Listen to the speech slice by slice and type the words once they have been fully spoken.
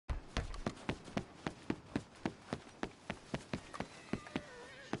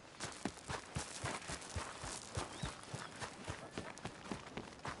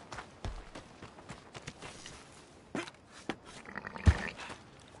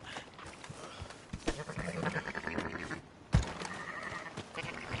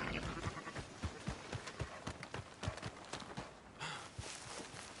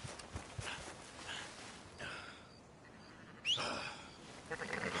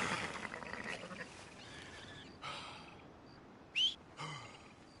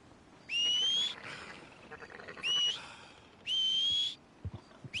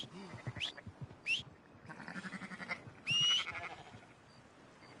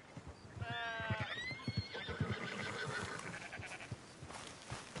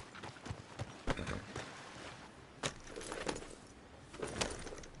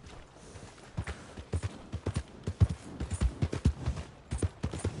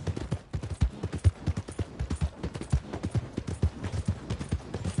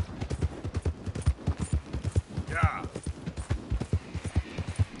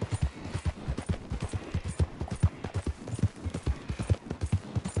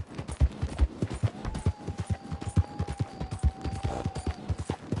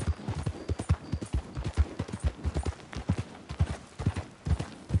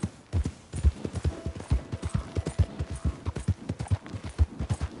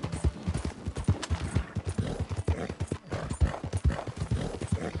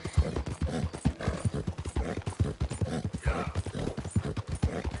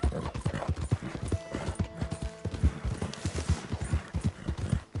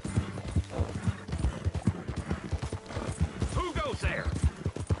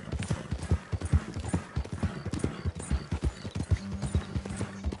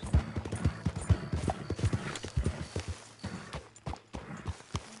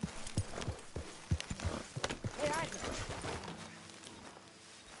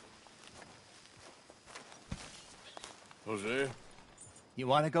Hosea, You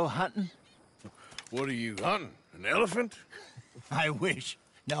want to go hunting? what are you hunting? An elephant? I wish.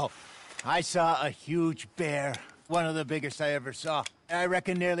 No. I saw a huge bear. One of the biggest I ever saw. I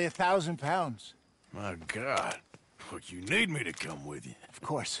reckon nearly 1,000 pounds. My God. But you need me to come with you. Of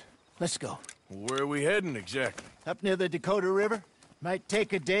course. Let's go. Where are we heading exactly? Up near the Dakota River. Might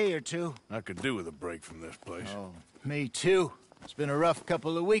take a day or two. I could do with a break from this place. Oh, me too. It's been a rough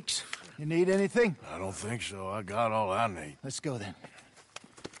couple of weeks. You need anything? I don't think so. I got all I need. Let's go then.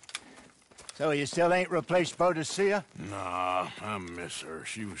 So you still ain't replaced Boadicea? Nah, I miss her.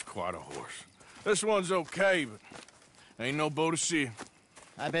 She was quite a horse. This one's okay, but ain't no Boadicea.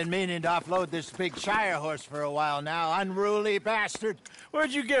 I've been meaning to offload this big Shire horse for a while now. Unruly bastard.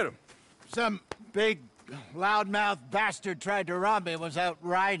 Where'd you get him? Some big, loudmouth bastard tried to rob me and was out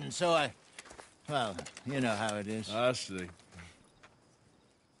riding, so I... Well, you know how it is. I see.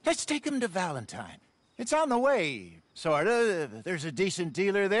 Let's take him to Valentine. It's on the way, sorta. There's a decent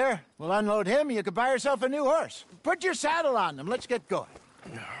dealer there. We'll unload him, you could buy yourself a new horse. Put your saddle on them, let's get going.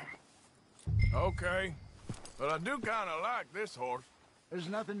 Okay. But I do kind of like this horse. There's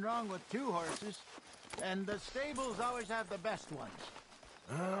nothing wrong with two horses, and the stables always have the best ones.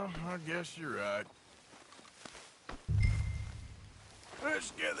 Well, I guess you're right.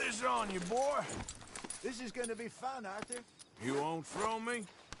 Let's get this on you, boy. This is gonna be fun, Arthur. You won't throw me?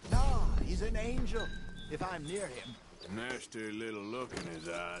 No, he's an angel, if I'm near him. Nasty little look in his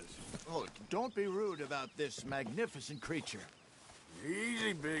eyes. Oh, don't be rude about this magnificent creature.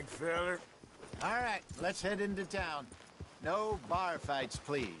 Easy, big feller. All right, let's head into town. No bar fights,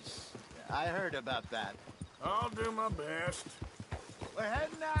 please. I heard about that. I'll do my best. We're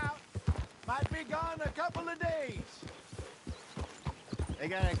heading out. Might be gone a couple of days. They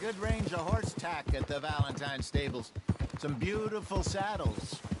got a good range of horse tack at the Valentine stables. Some beautiful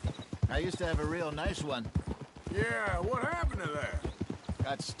saddles. I used to have a real nice one. Yeah, what happened to that?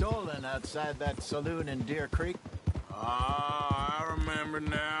 Got stolen outside that saloon in Deer Creek. Ah, I remember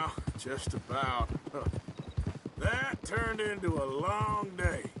now. Just about. That turned into a long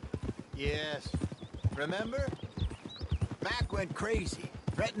day. Yes. Remember? Mac went crazy.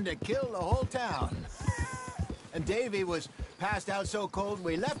 Threatened to kill the whole town. And Davy was passed out so cold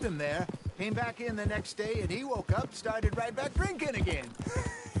we left him there. Came back in the next day and he woke up, started right back drinking again.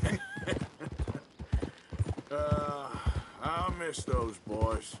 I'll miss those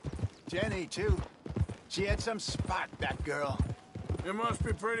boys. Jenny, too. She had some spot, that girl. It must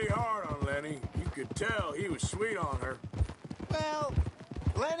be pretty hard on Lenny. You could tell he was sweet on her. Well,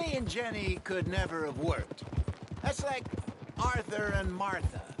 Lenny and Jenny could never have worked. That's like Arthur and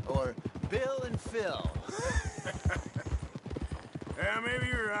Martha, or Bill and Phil. Yeah, maybe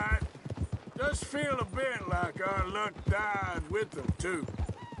you're right. Does feel a bit like our luck died with them, too.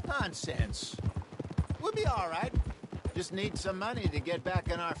 Nonsense. We'll be all right. Just need some money to get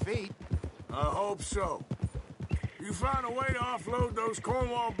back on our feet. I hope so. You find a way to offload those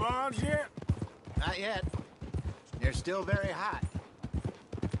Cornwall bonds yet? Not yet. They're still very hot.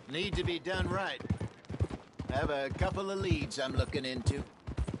 Need to be done right. I have a couple of leads I'm looking into.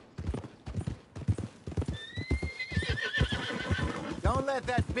 Don't let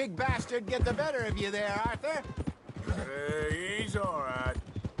that big bastard get the better of you there, Arthur. Hey, he's all right.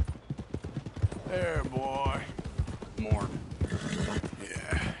 There, boy. More.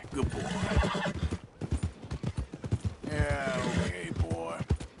 Yeah, good boy. Yeah, okay, boy.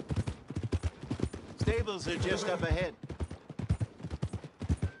 Stables are just up ahead.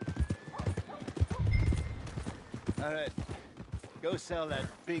 All right. Go sell that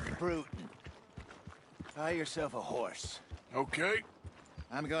big brute and buy yourself a horse. Okay.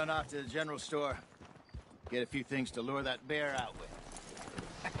 I'm going off to the general store. Get a few things to lure that bear out with.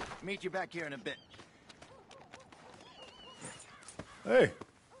 Meet you back here in a bit. Hey,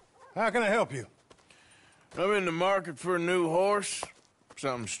 how can I help you? I'm in the market for a new horse.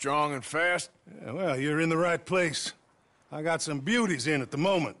 Something strong and fast. Yeah, well, you're in the right place. I got some beauties in at the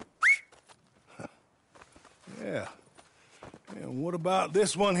moment. Yeah. And what about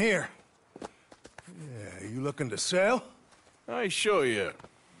this one here? Yeah, you looking to sell? I ain't sure yet.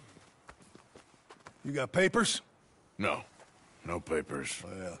 You got papers? No. No papers.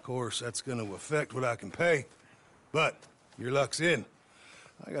 Well, of course, that's gonna affect what I can pay. But your luck's in.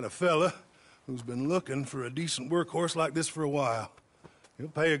 I got a fella who's been looking for a decent workhorse like this for a while. He'll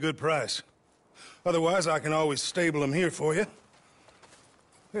pay a good price. Otherwise, I can always stable him here for you.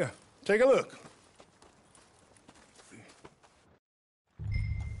 Here, take a look.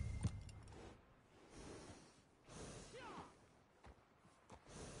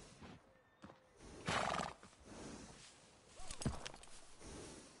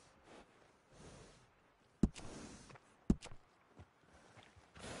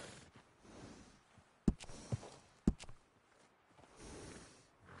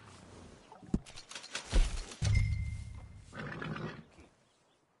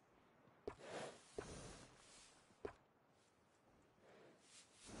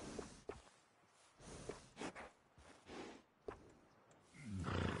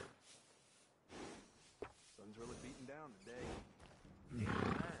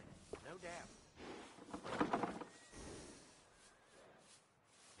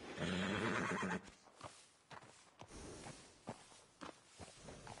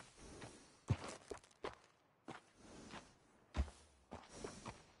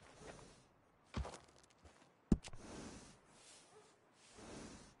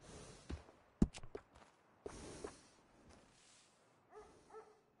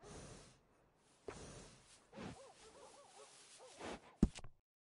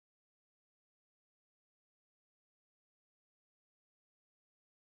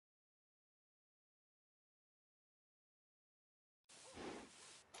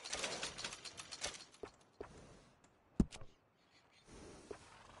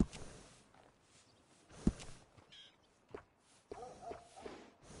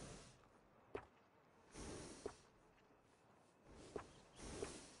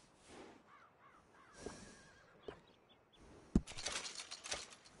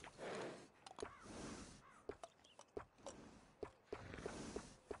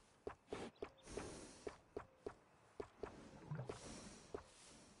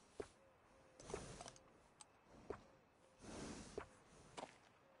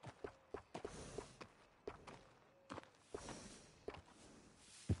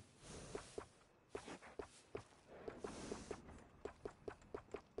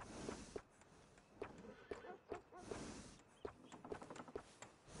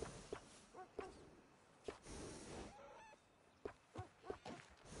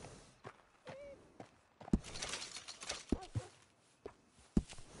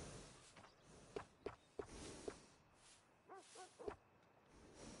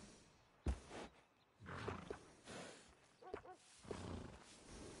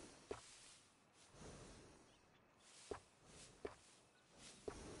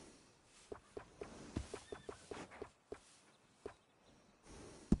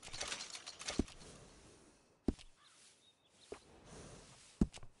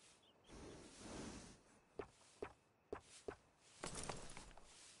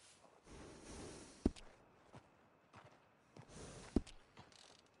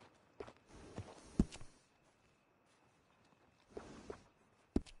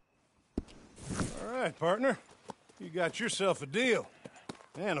 right, partner. You got yourself a deal.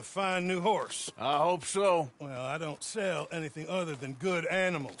 And a fine new horse. I hope so. Well, I don't sell anything other than good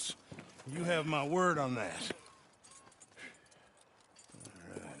animals. You have my word on that.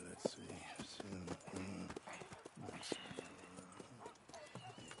 All right, let's see.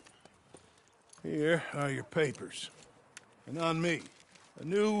 Here are your papers. And on me, a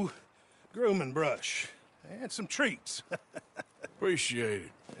new grooming brush. And some treats. Appreciate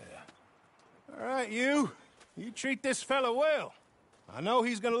it. All right, you. You treat this fella well. I know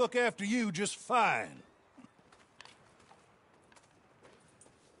he's gonna look after you just fine.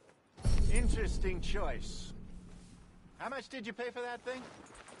 Interesting choice. How much did you pay for that thing?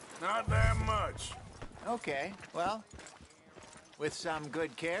 Not that much. Okay, well, with some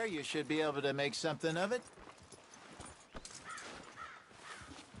good care, you should be able to make something of it.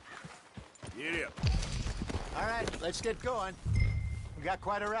 Get up. All right, let's get going. We got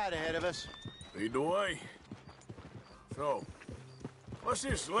quite a ride ahead of us. Lead the way. So, what's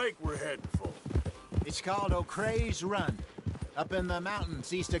this lake we're heading for? It's called O'Creagh's Run, up in the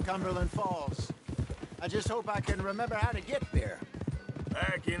mountains east of Cumberland Falls. I just hope I can remember how to get there.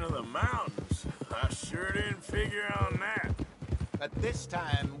 Back into the mountains? I sure didn't figure on that. But this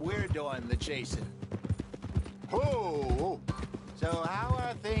time, we're doing the chasing. Ho! So how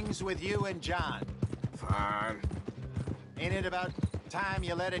are things with you and John? Fine. Ain't it about time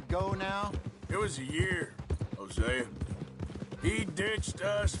you let it go now? It was a year, Hosea. He ditched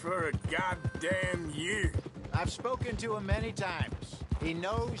us for a goddamn year. I've spoken to him many times. He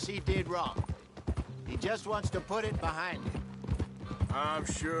knows he did wrong. He just wants to put it behind him. I'm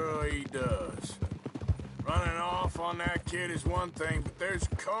sure he does. Running off on that kid is one thing, but there's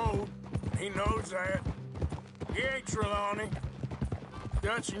code. He knows that. He ain't Trelawney.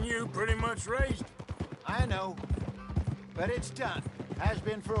 Dutch and you pretty much raised him. I know. But it's done. Has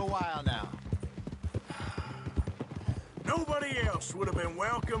been for a while now. Nobody else would have been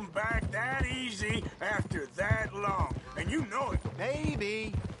welcomed back that easy after that long. And you know it.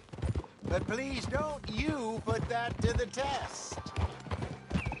 Maybe. But please don't you put that to the test.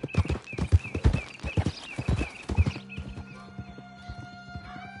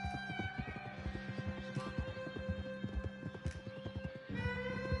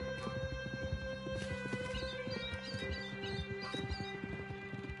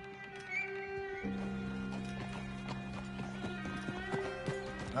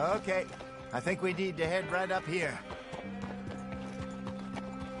 Okay, I think we need to head right up here.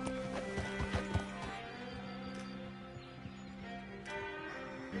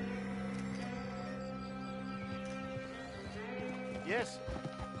 Yes,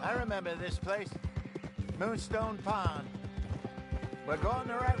 I remember this place. Moonstone Pond. We're going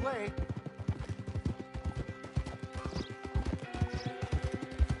the right way.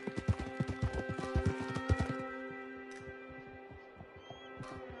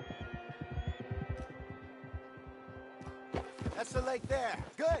 That's the lake there.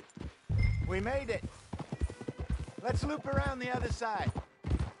 Good. We made it. Let's loop around the other side.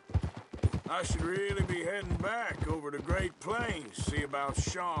 I should really be heading back over to Great Plains, see about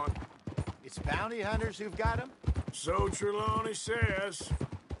Sean. It's bounty hunters who've got him? So Trelawney says.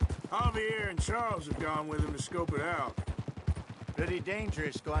 Javier and Charles have gone with him to scope it out. Pretty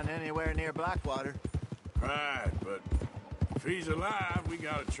dangerous going anywhere near Blackwater. Right, but if he's alive, we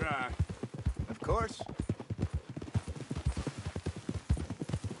gotta try. Of course.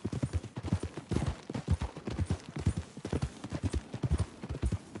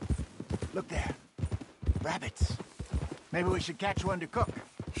 Look there. Rabbits. Maybe we should catch one to cook.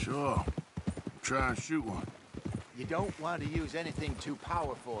 Sure. Try and shoot one. You don't want to use anything too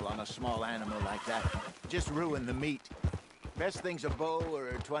powerful on a small animal like that. Just ruin the meat. Best thing's a bow or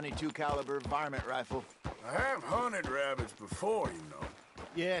a .22 caliber varmint rifle. I have hunted rabbits before, you know.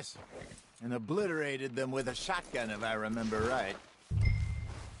 Yes. And obliterated them with a shotgun, if I remember right.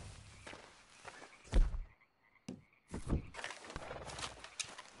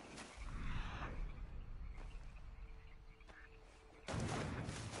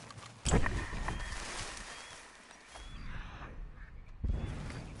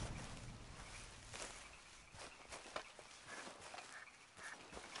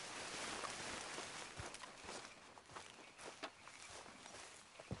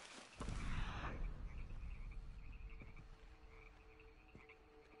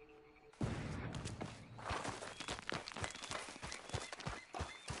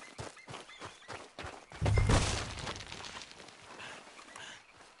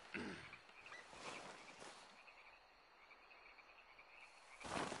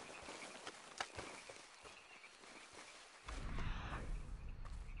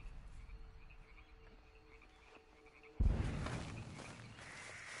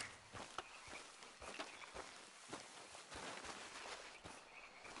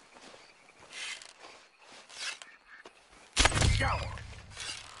 Go on.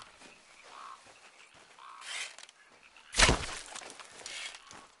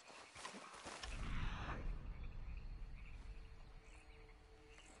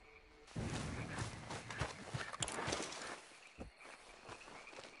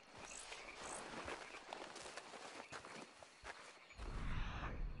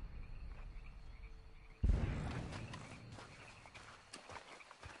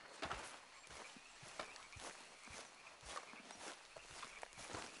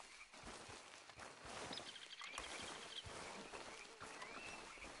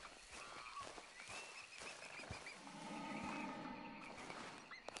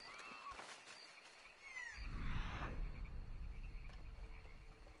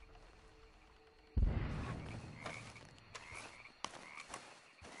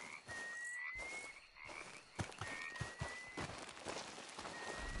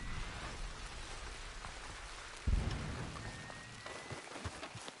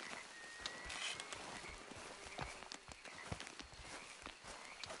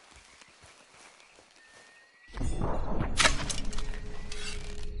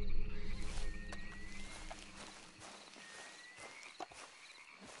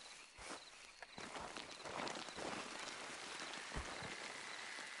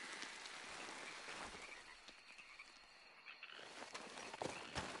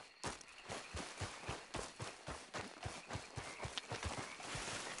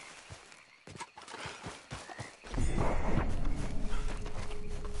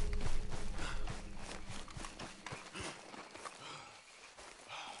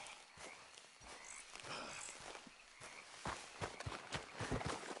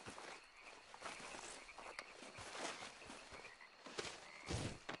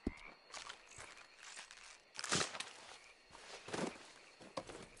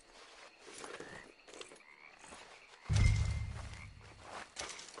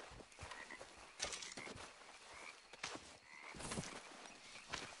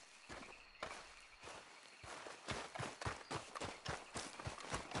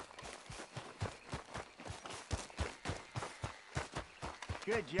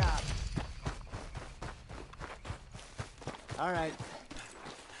 Good job. All right.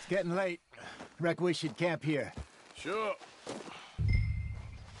 It's getting late. Reckon we should camp here. Sure.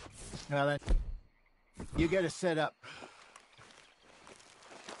 Well then, you get us set up.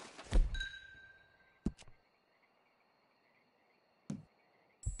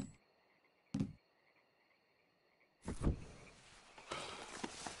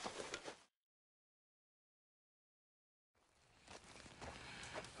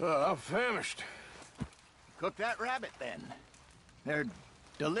 I'm famished. Cook that rabbit then. They're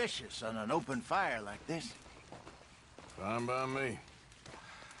delicious on an open fire like this. Fine by me.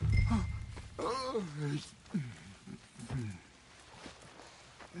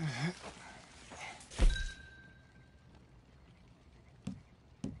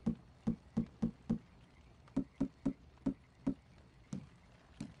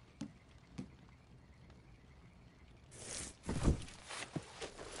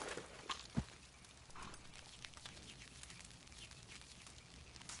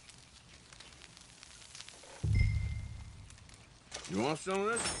 You want some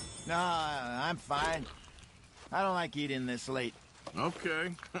of this? No, I'm fine. I don't like eating this late.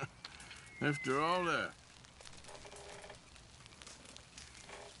 Okay. After all that.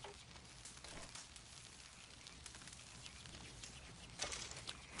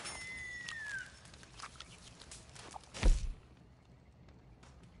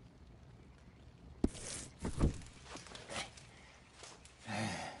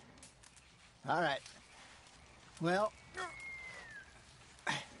 All right. Well,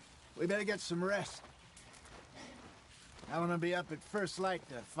 we better get some rest. I want to be up at first light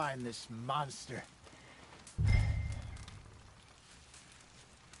to find this monster.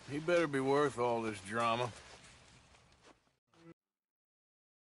 He better be worth all this drama.